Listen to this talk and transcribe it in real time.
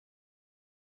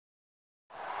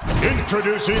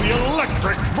Introducing the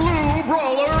electric blue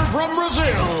brawler from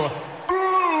Brazil,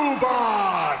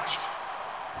 Bluebot.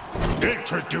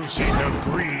 Introducing the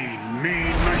green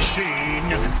mean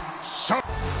machine, Sarge.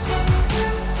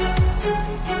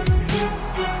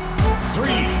 3,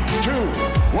 2,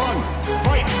 1,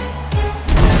 fight!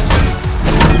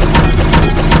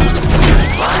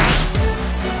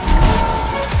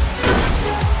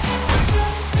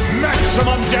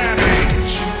 Maximum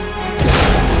damage!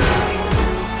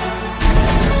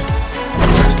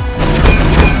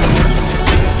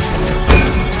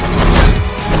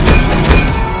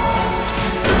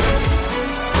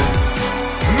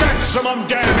 Maximum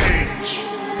damage!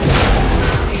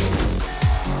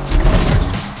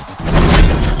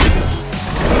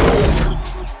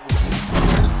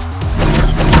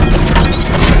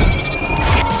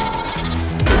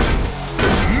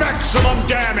 Maximum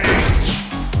damage!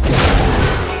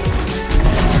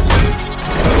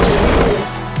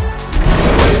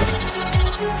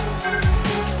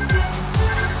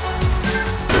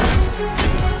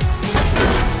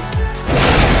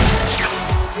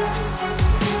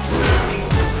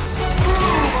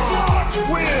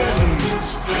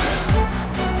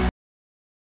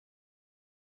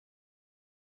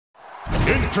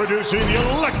 Introducing the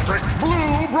electric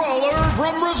blue brawler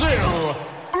from Brazil,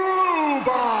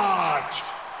 Bluebot!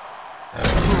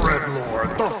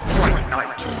 Dreadlord, the Fright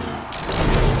Knight!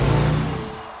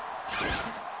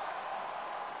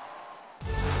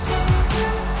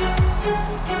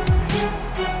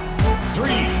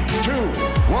 Three, two,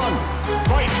 one,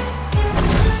 fight!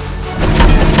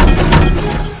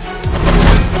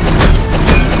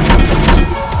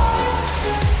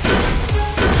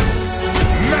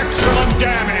 Maximum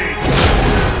damage!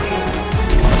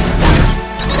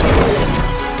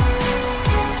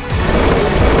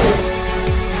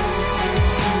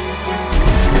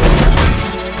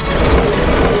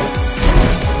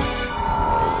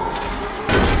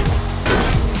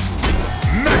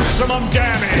 Maximum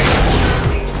damage!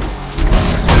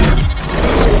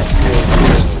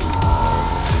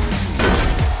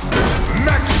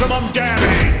 Maximum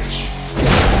damage!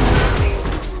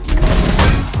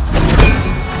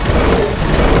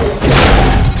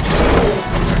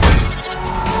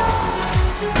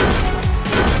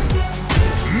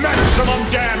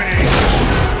 Maximum damage!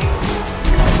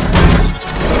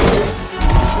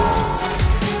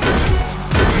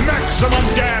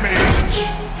 Maximum damage!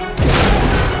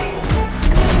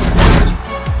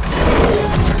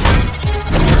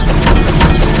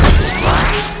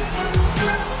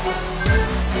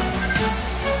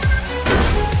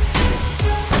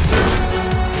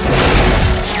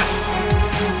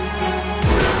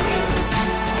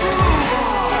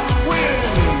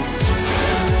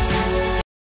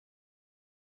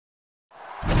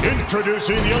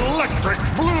 Introducing the electric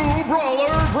blue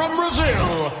brawler from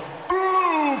Brazil,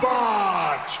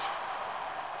 Bluebot!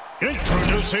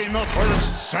 Introducing the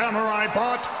first samurai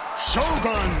bot,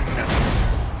 Shogun!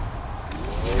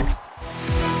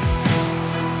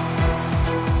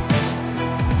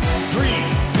 3,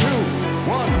 2,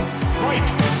 1, fight!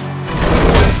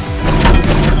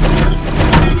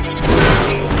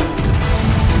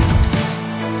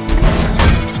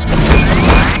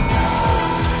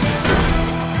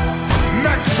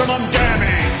 Maximum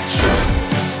damage!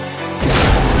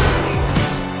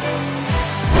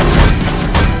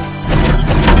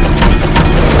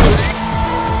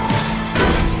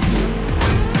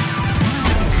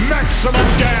 Maximum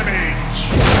damage!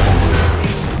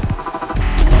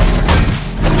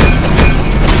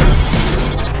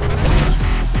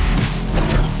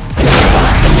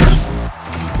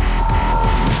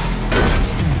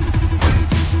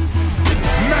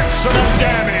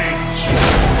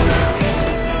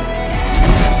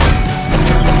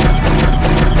 Maximum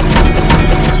damage!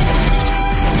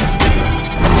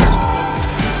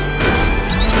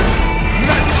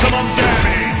 Maximum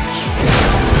damage!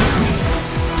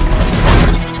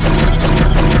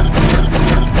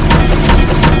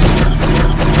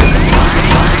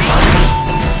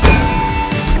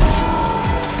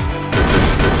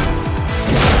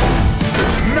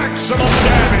 Maximum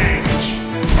damage!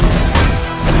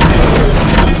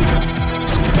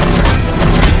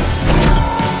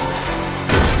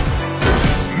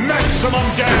 Maximum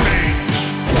damage!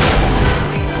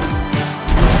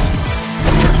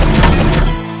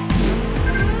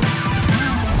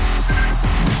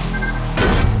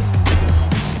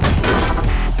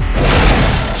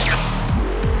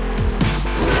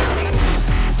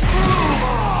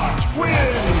 Bluebot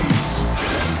wins!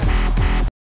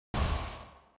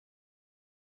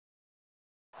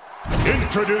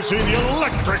 Introducing the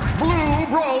electric blue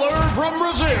brawler from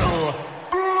Brazil,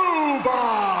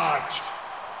 Bluebot!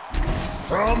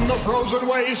 From the frozen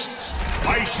wastes,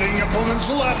 icing opponent's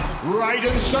left, right,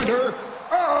 and center,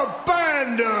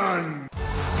 abandon!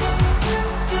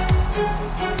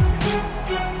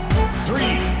 3,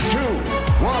 2,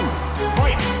 1,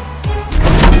 fight!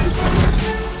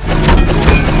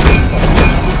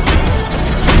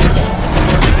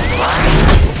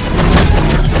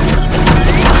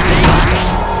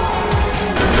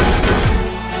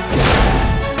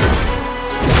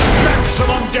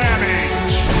 Maximum damage!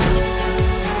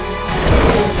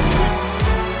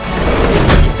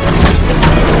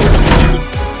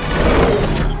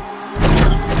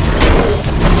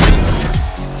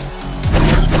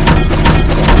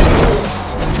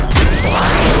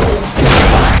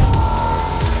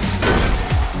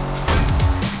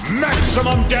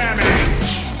 Maximum damage!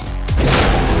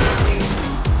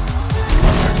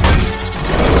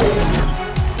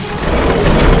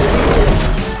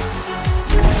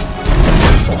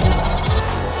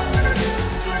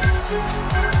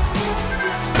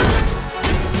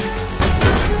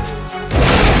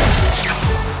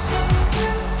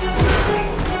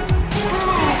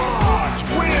 Bluebot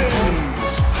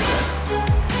wins!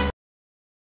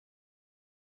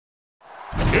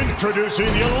 Introducing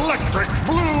the electric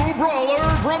blue brawler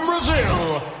from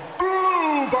Brazil,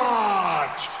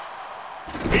 Bluebot!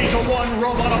 He's a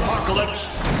one-robot apocalypse,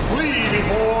 flee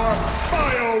before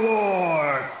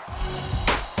Biowar!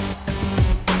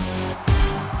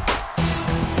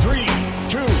 3,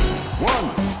 2, 1,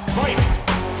 fight!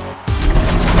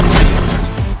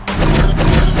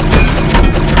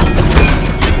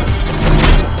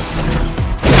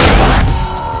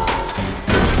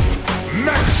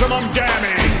 Maximum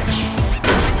damage!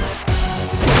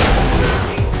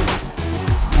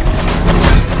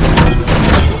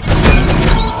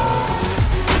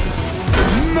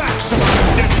 Maximum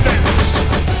defense!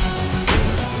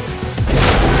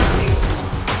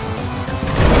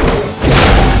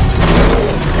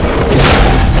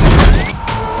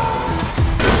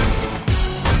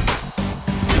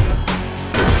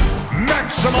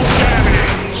 Maximum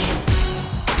damage!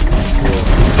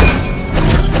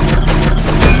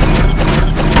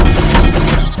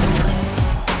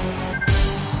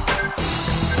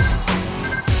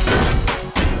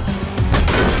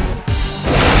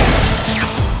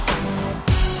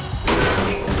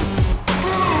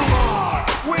 Bluebot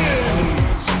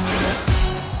wins!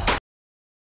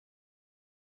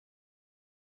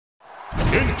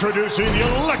 Introducing the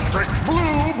electric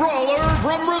blue brawler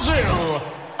from Brazil,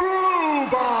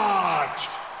 Bluebot!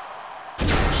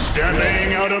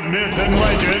 Stepping out of myth and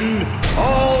legend,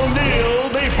 all kneel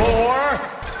before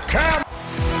Camelot!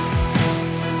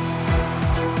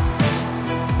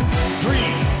 3,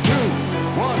 2,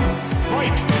 1,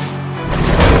 fight!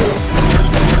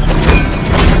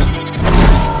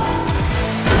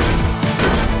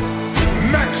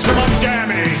 Maximum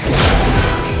damage!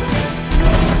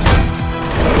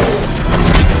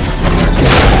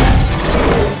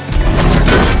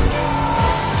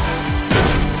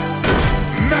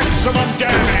 Maximum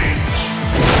damage!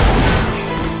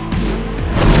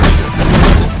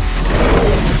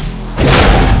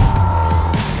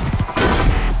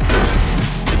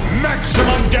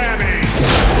 Maximum damage!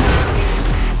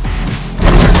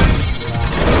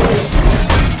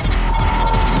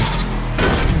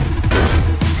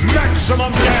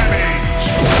 Maximum damage!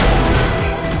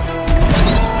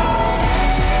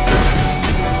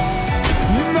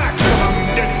 Maximum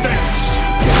defense!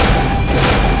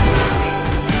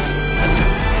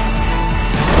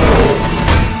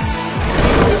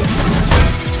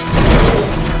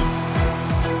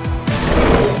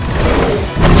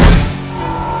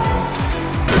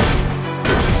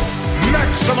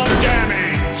 Maximum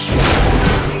damage!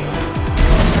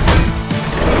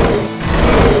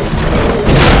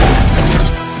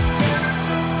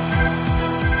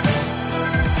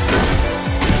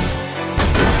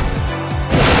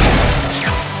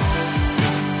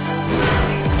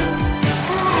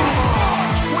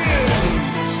 Bluebot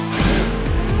wins!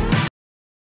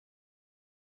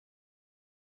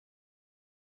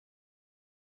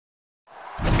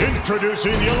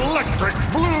 Introducing the electric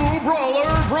blue brawler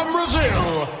from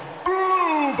Brazil,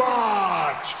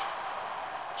 Bluebot!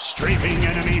 Strafing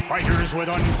enemy fighters with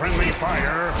unfriendly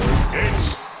fire,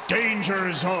 it's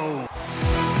Danger Zone!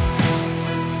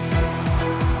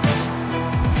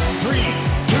 3,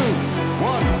 2,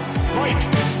 1, fight!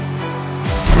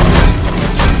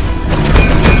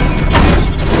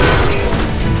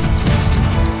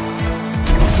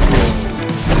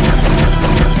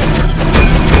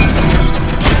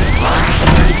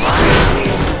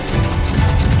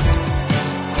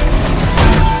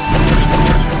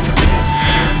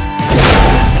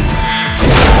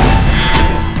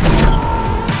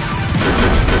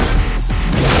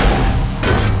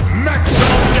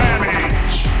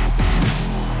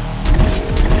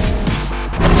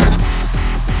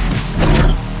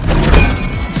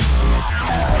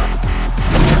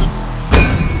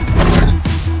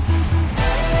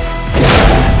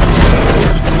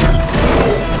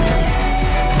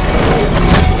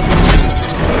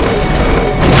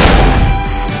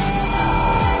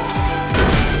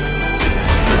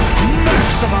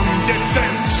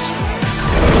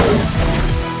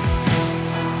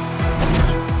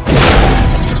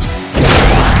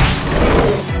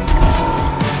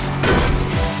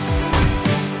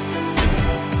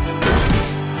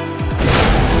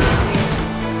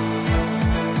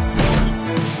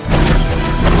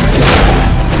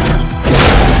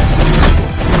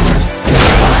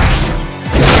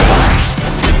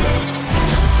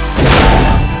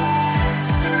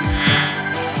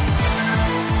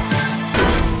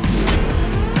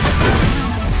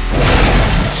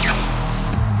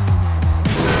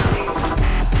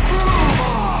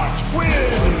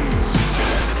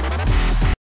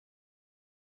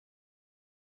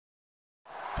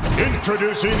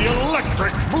 Introducing the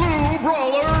electric blue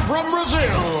brawler from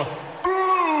Brazil,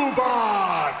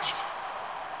 Bluebot!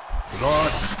 The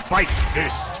Spike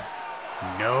Fist.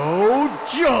 No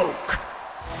joke!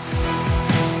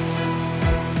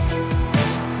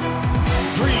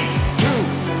 3, 2,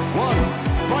 1,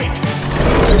 fight!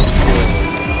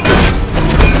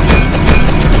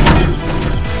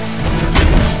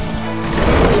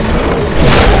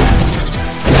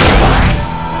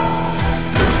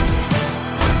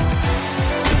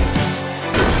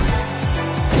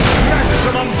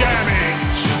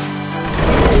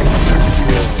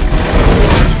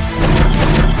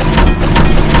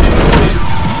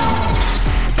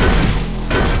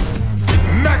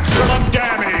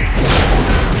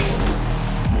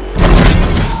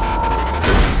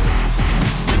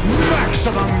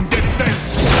 Maximum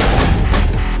defense!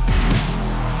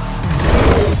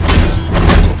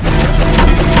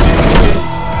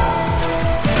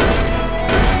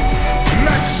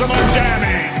 Maximum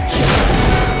damage!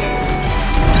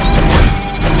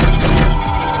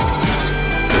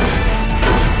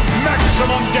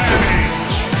 Maximum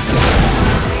damage!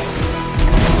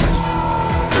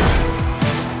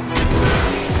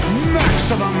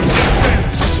 Maximum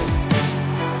defense!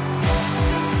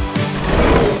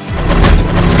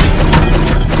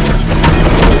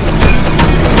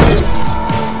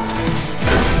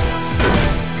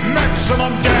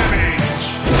 Maximum damage!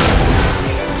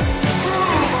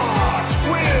 Bluebot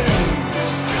wins!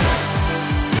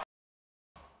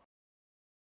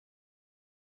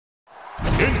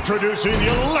 Introducing the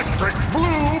electric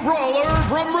blue brawler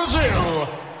from Brazil,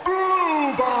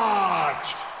 Bluebot!